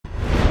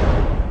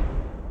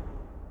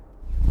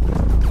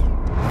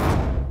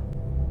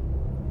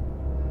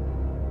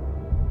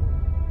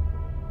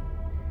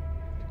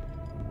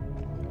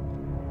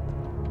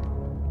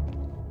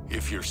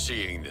If you're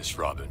seeing this,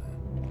 Robin,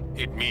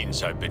 it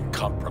means I've been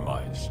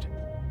compromised.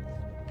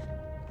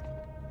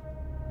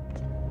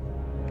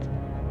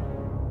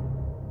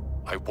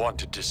 I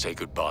wanted to say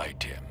goodbye,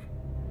 Tim.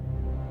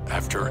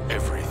 After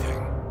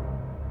everything,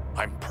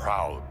 I'm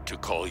proud to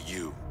call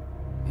you,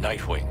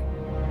 Nightwing,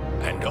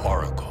 and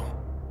Oracle,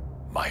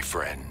 my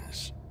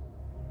friends.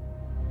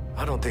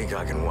 I don't think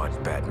I can watch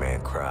Batman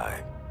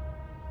cry.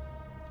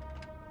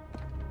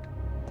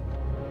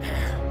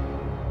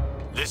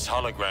 This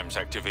hologram's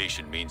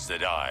activation means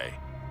that I,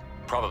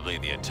 probably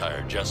the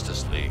entire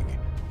Justice League,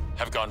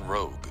 have gone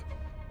rogue.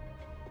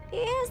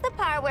 Here's the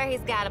part where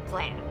he's got a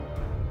plan.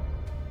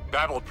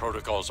 Babel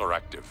protocols are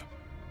active.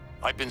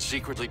 I've been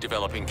secretly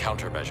developing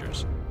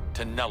countermeasures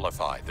to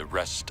nullify the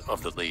rest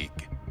of the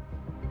League.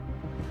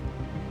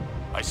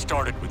 I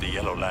started with the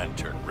Yellow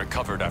Lantern,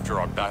 recovered after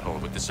our battle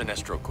with the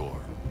Sinestro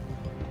Corps.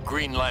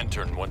 Green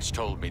Lantern once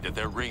told me that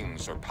their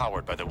rings are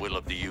powered by the will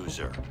of the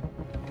user.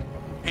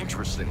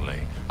 Interestingly,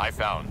 I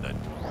found that...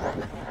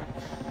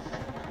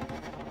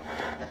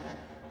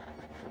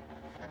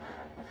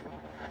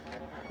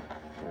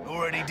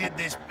 Already did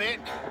this bit.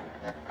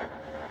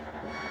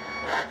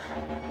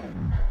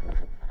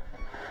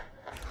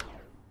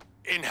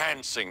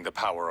 enhancing the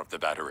power of the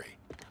battery.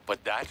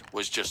 But that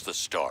was just the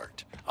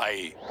start.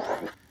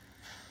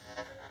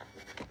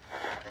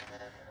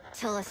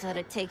 Tell us how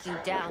to take you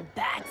down,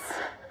 bats.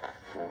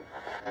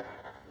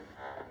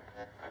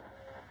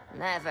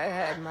 Never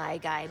heard my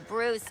guy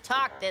Bruce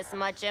talk this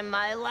much in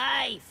my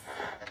life.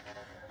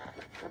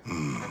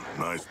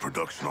 Nice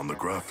production on the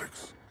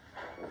graphics.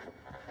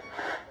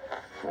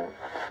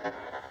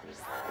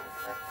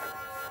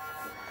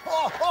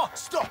 Oh,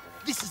 stop!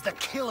 This is the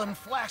kill and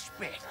flash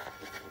bit.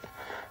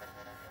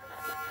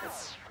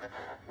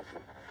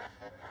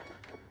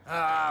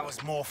 It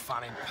was more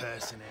fun in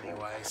person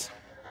anyways.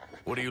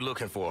 What are you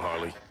looking for,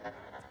 Harley?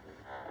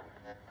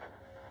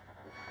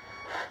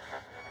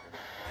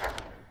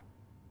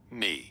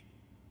 Me.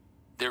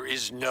 There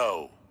is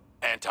no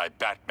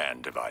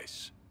anti-Batman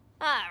device.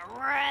 Ah,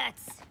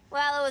 rats.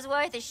 Well, it was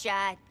worth a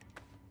shot.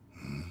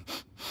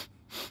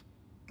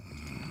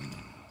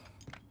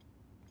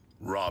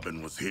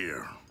 Robin was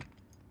here.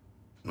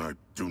 I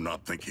do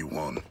not think he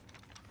won.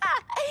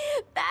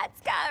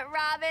 That's got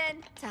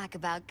Robin. Talk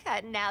about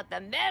cutting out the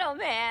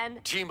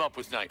middleman. Team up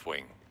with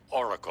Nightwing,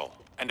 Oracle,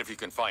 and if you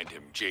can find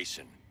him,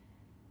 Jason.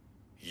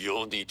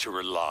 You'll need to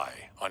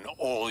rely on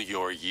all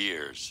your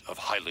years of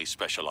highly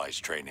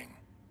specialized training.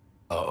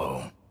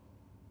 Uh-oh.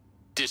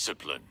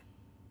 Discipline.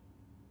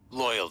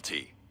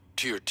 Loyalty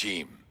to your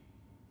team.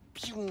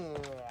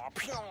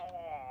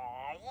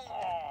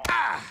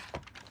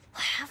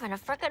 Having a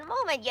frickin'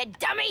 moment, you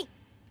dummy!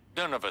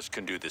 None of us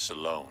can do this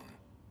alone.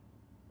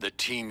 The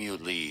team you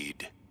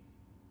lead.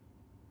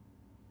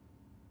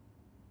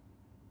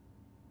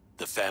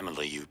 The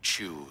family you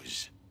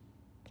choose.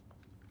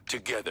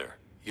 Together,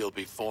 you'll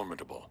be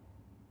formidable.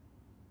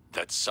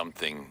 That's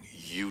something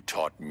you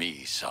taught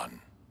me, son.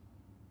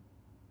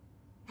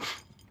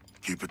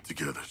 Keep it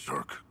together,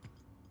 Shark.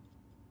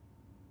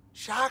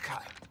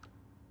 Sharko,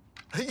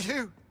 are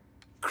you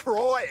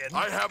crying?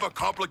 I have a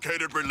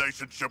complicated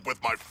relationship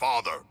with my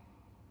father.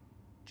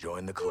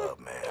 Join the club,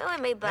 man. You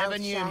and me both, Never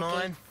knew Sharky.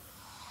 mine.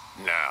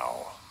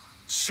 Now,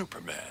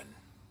 Superman.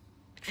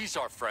 He's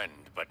our friend,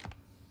 but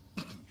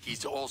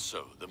he's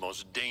also the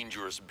most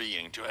dangerous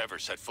being to ever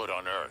set foot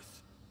on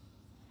Earth.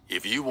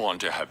 If you want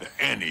to have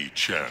any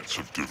chance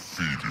of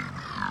defeating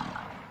him...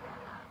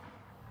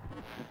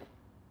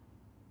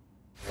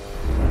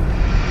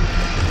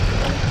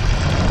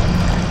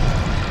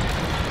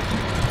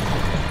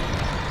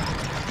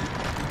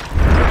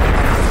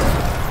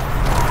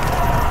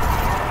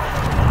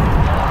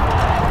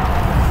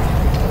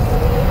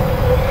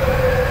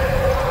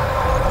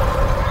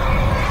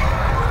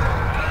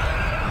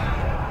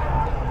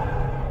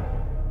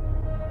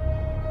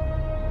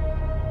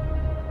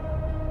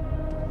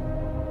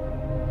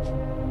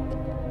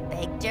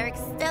 Big Jerk's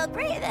still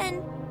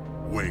breathing.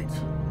 Wait,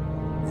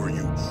 were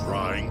you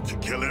trying to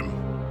kill him?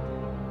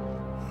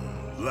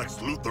 Lex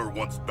Luthor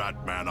wants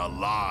Batman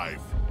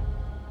alive.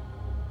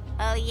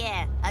 Oh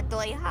yeah,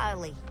 Adoy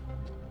Harley.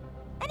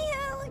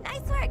 Anywho,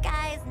 nice work,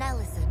 guys. Now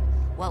listen,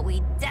 what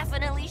we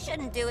definitely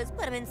shouldn't do is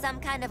put him in some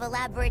kind of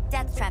elaborate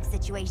death trap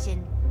situation.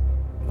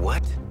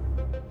 What?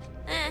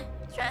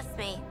 Trust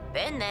me,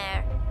 been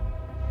there.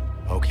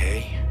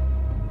 Okay.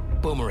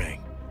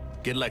 Boomerang,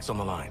 get Lex on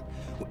the line.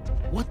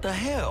 What the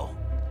hell?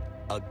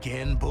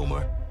 Again,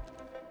 Boomer?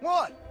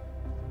 What?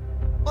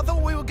 I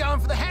thought we were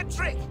going for the hat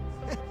trick.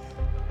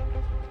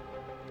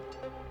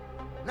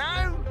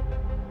 No?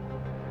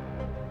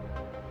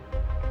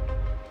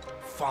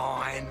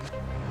 Fine.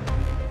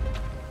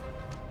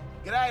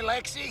 G'day,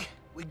 Lexi.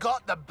 We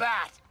got the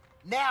bat.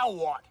 Now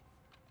what?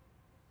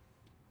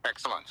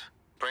 Excellent.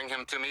 Bring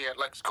him to me at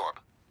LexCorp.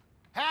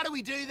 How do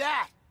we do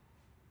that?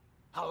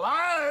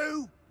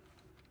 Hello?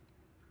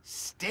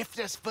 Stiffed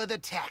us for the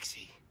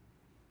taxi.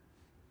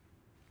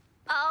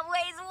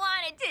 Always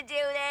wanted to do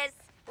this.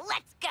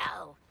 Let's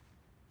go.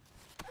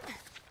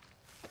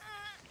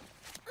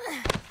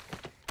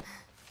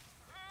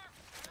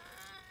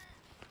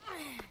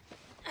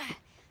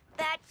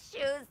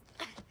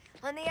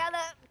 and the other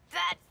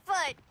bat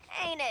foot,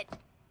 ain't it?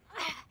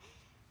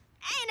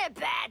 Ain't it,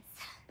 Bats?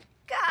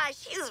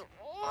 Gosh, he's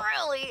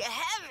really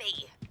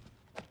heavy.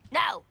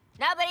 No,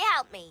 nobody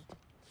help me.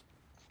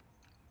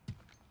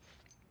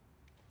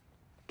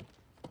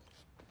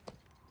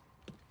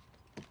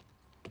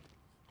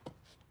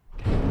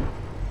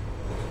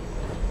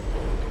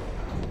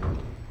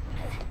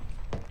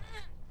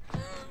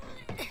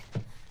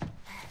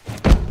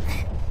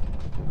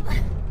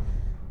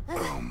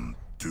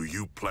 Do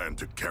you plan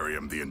to carry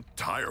him the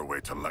entire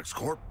way to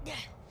LexCorp?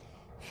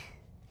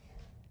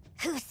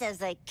 Who says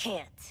I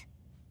can't?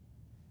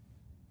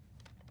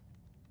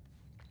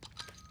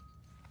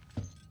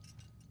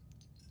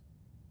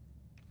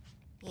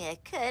 You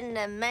couldn't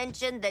have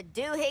mentioned the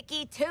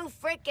doohickey 2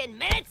 frickin'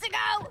 minutes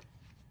ago?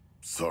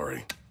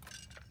 Sorry.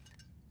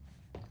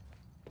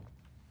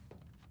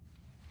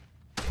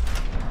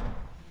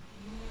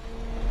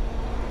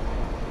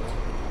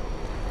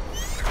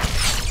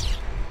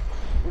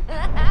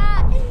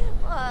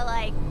 More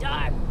like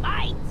Dark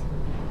Bite.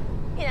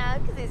 You know,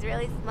 because he's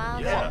really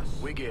small. Yes,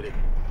 we get it.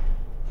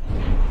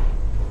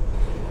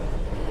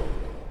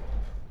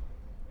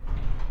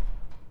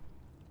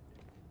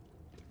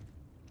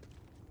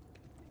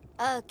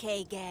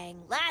 Okay,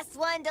 gang. Last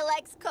one to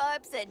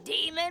LexCorp's a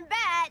demon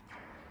bat.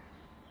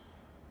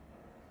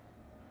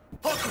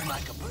 Hook 'em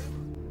like a bird.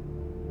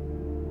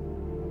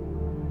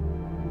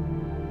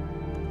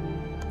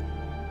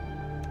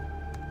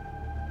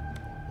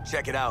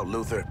 Check it out,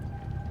 Luther.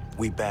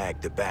 We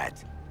bagged the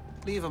bat.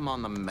 Leave him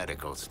on the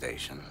medical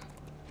station.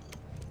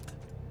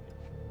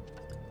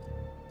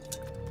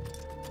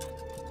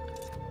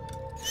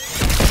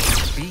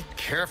 Be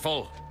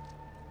careful.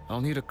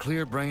 I'll need a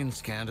clear brain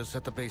scan to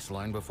set the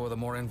baseline before the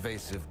more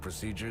invasive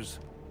procedures.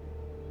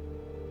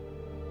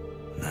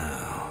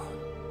 Now,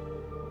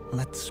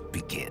 let's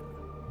begin.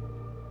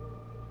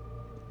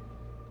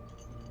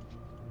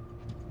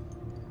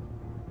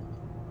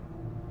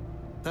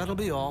 That'll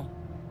be all.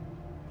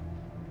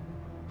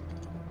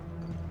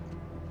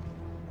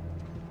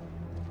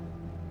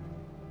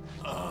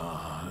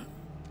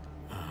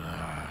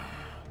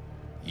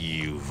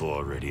 You've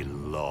already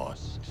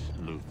lost,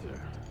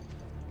 Luther.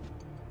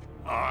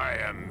 I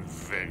am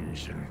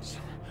vengeance.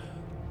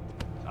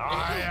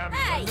 I am...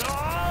 Hey!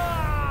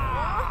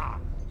 Ah!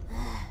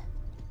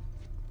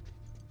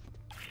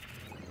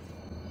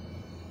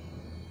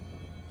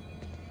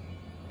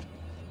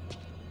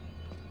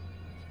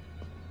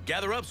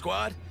 Gather up,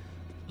 squad.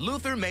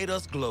 Luther made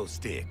us glow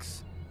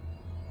sticks.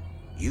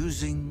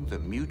 Using the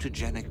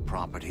mutagenic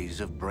properties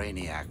of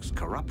Brainiac's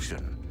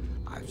corruption,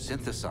 I've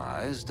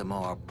synthesized a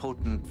more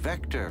potent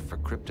vector for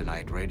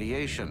kryptonite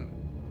radiation.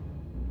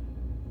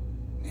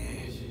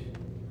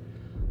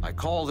 I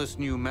call this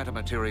new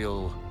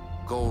metamaterial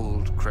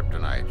gold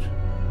kryptonite.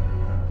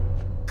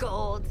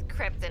 Gold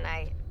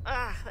kryptonite.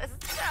 Ugh, this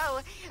is so...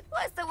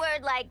 What's the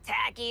word like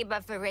tacky,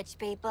 but for rich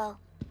people?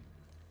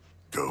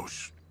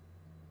 Ghost.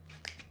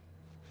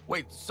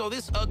 Wait, so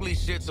this ugly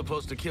shit's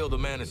supposed to kill the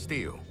Man of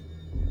Steel?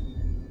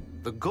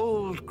 The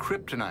gold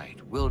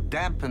kryptonite will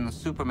dampen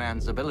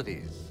Superman's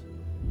abilities.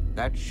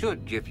 That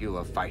should give you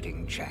a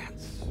fighting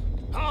chance.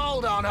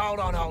 Hold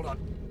on.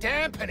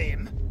 Dampen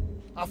him?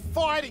 A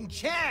fighting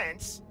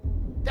chance?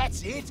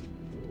 That's it?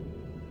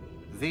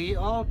 The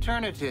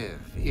alternative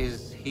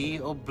is he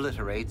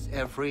obliterates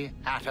every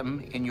atom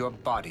in your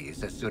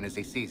bodies as soon as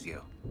he sees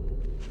you.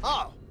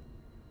 Oh.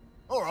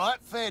 All right,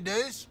 fair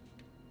dues.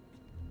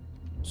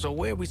 So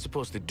where are we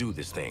supposed to do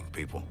this thing,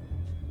 people?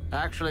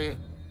 Actually,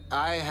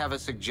 I have a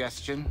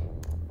suggestion.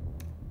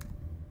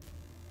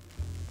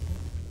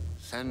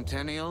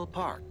 Centennial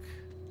Park.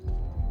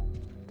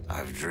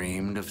 I've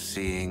dreamed of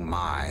seeing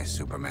my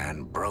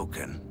Superman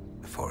broken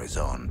before his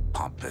own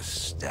pompous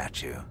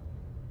statue.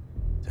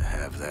 To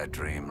have that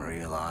dream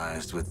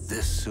realized with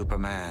this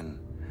Superman,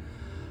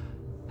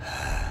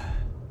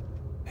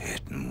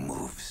 it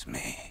moves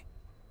me.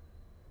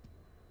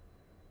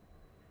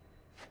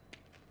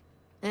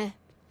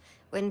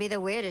 Wouldn't be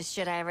the weirdest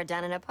shit I ever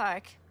done in a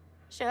park.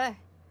 Sure.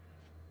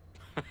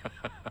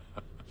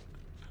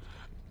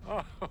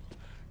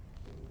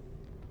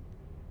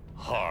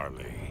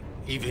 Harley,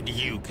 even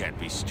you can't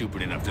be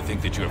stupid enough to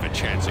think that you have a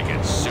chance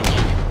against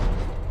Superman.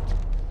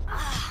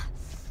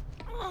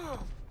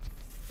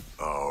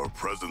 Our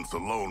presence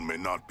alone may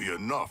not be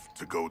enough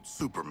to goad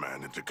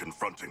Superman into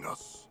confronting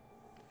us.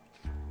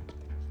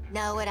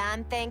 Know what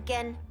I'm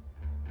thinking?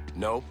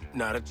 Nope,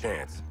 not a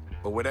chance.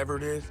 But whatever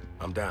it is,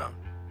 I'm down.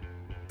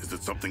 Is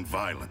it something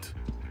violent?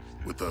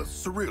 With a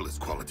surrealist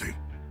quality?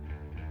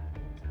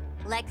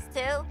 Lex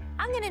 2,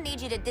 I'm gonna need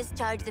you to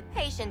discharge the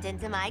patient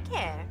into my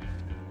care.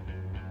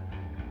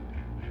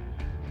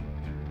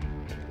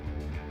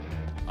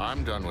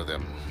 I'm done with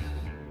him.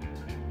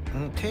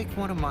 Take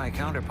one of my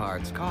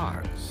counterpart's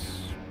cars.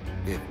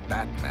 If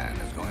Batman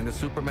is going to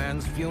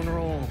Superman's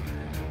funeral,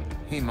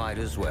 he might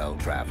as well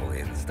travel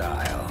in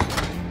style.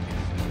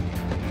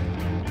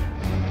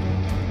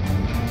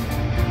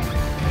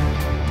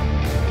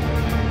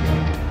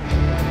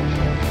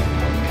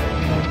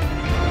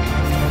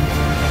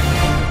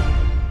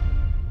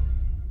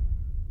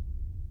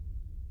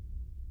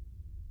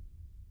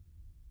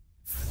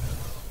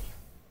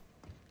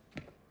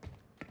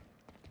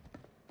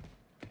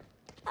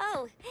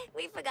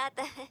 forgot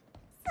the...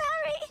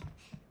 Sorry.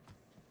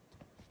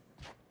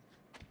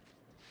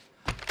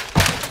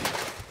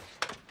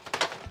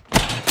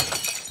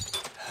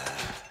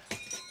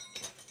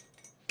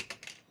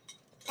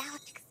 That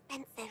looks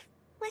expensive.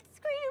 Let's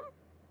scream.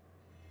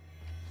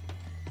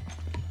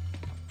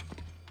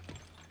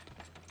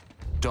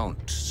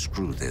 Don't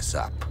screw this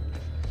up.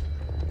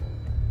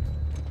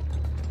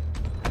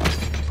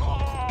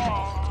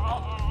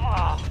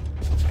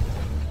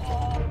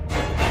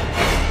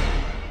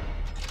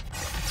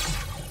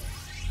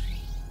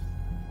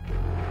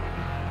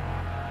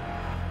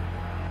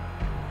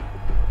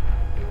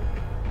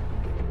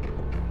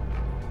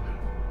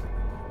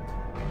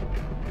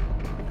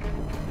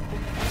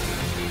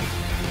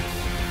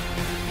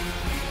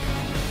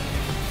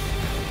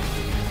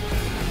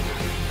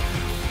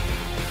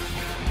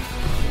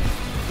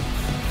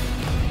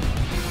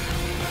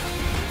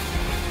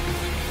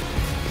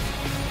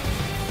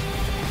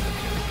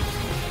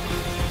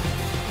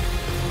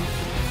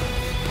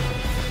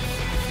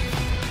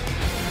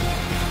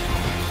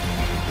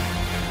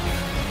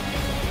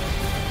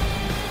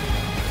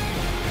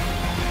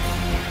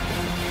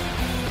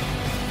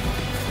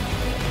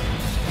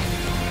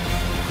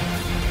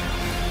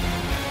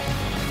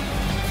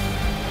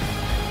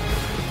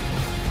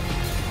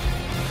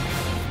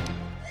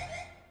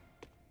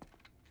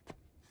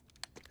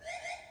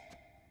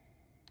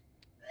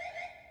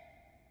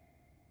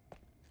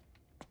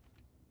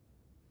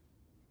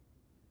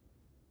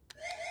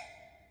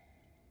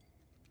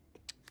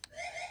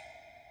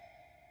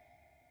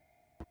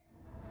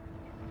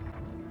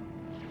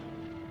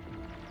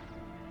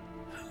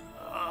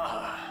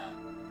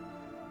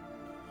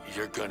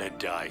 You're gonna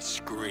die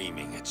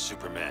screaming at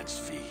Superman's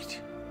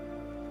feet.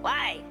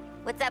 Why?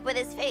 What's up with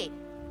his feet?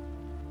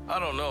 I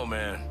don't know,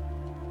 man.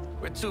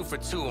 We're 2 for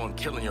 2 on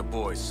killing your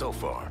boys so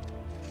far.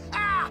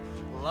 Ah!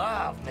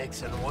 Love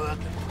mixing work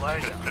and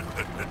pleasure.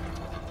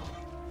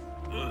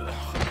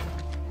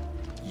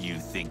 You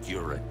think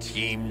you're a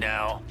team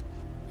now?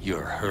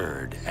 You're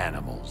herd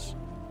animals,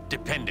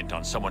 dependent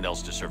on someone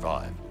else to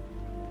survive.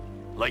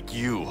 Like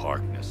you,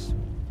 Harkness.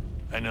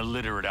 An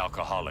illiterate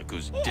alcoholic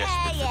who's desperate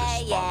for the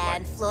spotlight. Yeah,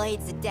 and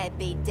Floyd's a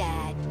deadbeat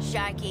dad.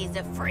 Sharky's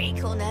a freak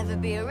who'll never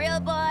be a real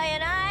boy,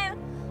 and I'm...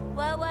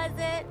 What was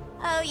it?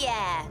 Oh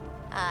yeah,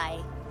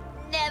 I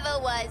never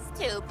was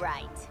too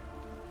bright.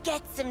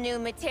 Get some new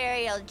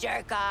material,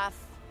 jerk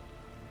off.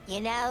 You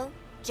know,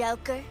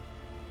 Joker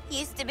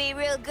used to be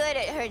real good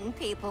at hurting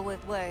people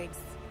with words.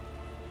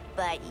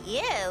 But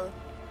you,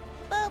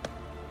 boop.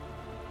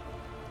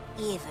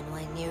 Even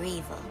when you're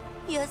evil,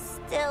 you're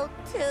still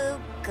too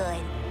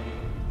good.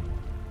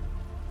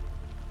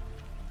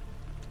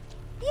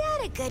 You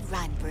had a good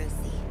run,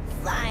 Brucey.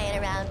 Flying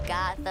around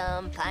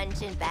Gotham,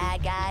 punching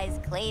bad guys,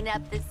 cleaning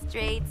up the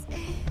streets,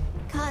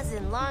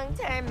 causing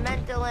long-term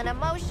mental and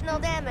emotional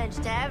damage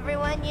to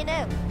everyone you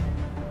knew.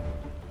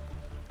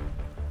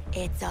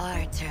 It's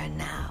our turn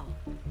now.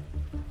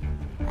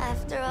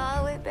 After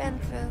all we've been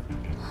through.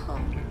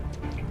 Oh.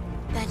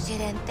 Bet you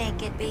didn't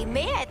think it'd be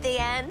me at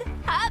the end,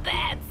 huh,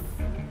 Bats?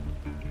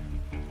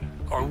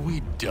 Are we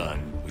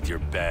done with your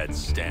bad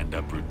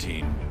stand-up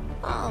routine?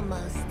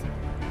 Almost.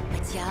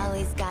 But you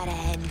always gotta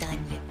end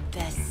on your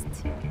best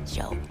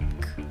joke.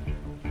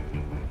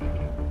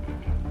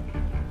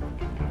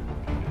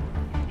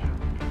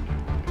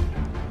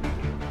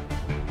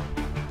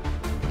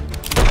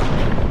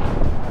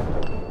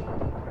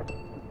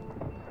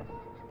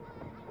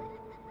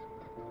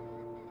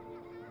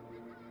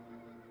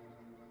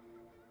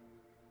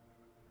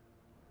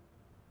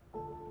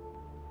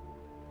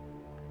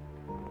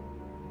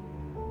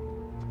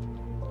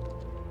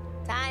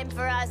 Time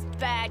for us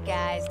bad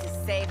guys to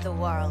save the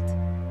world.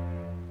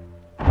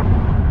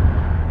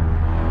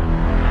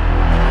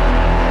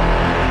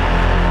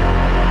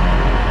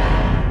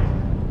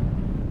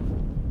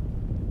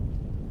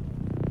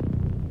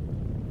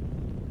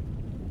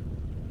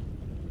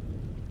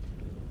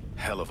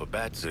 Hell of a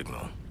bat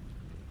signal.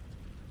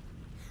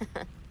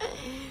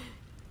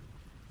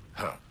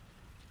 Huh.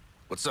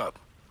 What's up?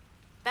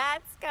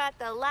 Bat's got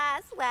the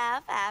last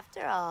laugh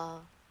after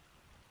all.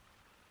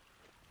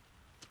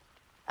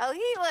 Oh,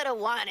 he would have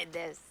wanted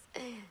this.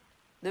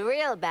 The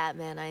real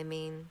Batman, I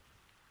mean.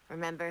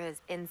 Remember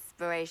his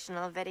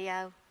inspirational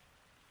video?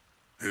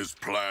 His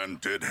plan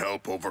did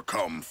help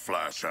overcome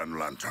Flash and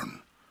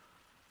Lantern.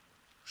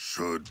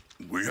 Should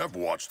we have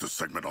watched the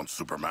segment on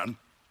Superman?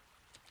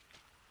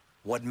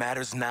 What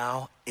matters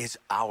now is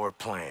our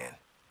plan.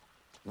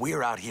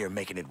 We're out here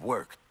making it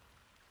work.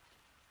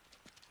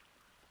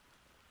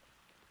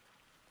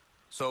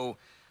 So,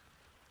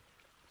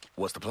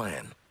 what's the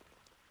plan?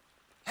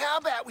 How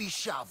about we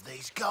shove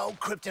these gold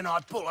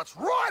kryptonite bullets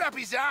right up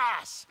his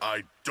ass?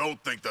 I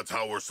don't think that's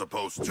how we're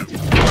supposed to.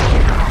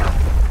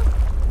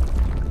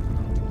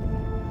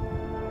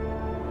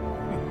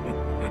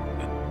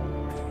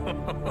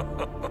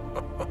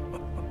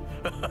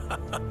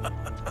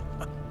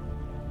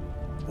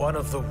 One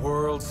of the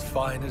world's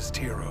finest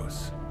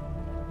heroes.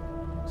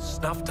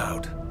 Snuffed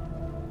out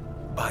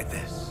by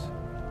this.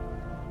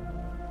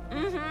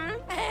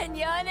 Mm-hmm. And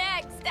you're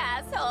next.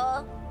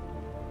 asshole.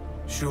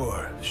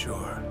 Sure,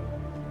 sure.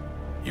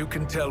 You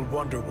can tell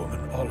Wonder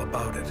Woman all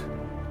about it.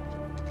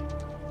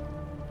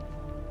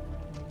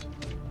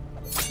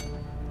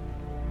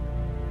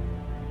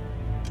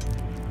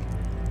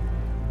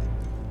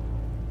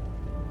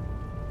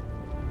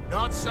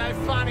 Not so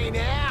funny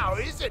now,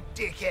 is it,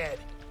 dickhead?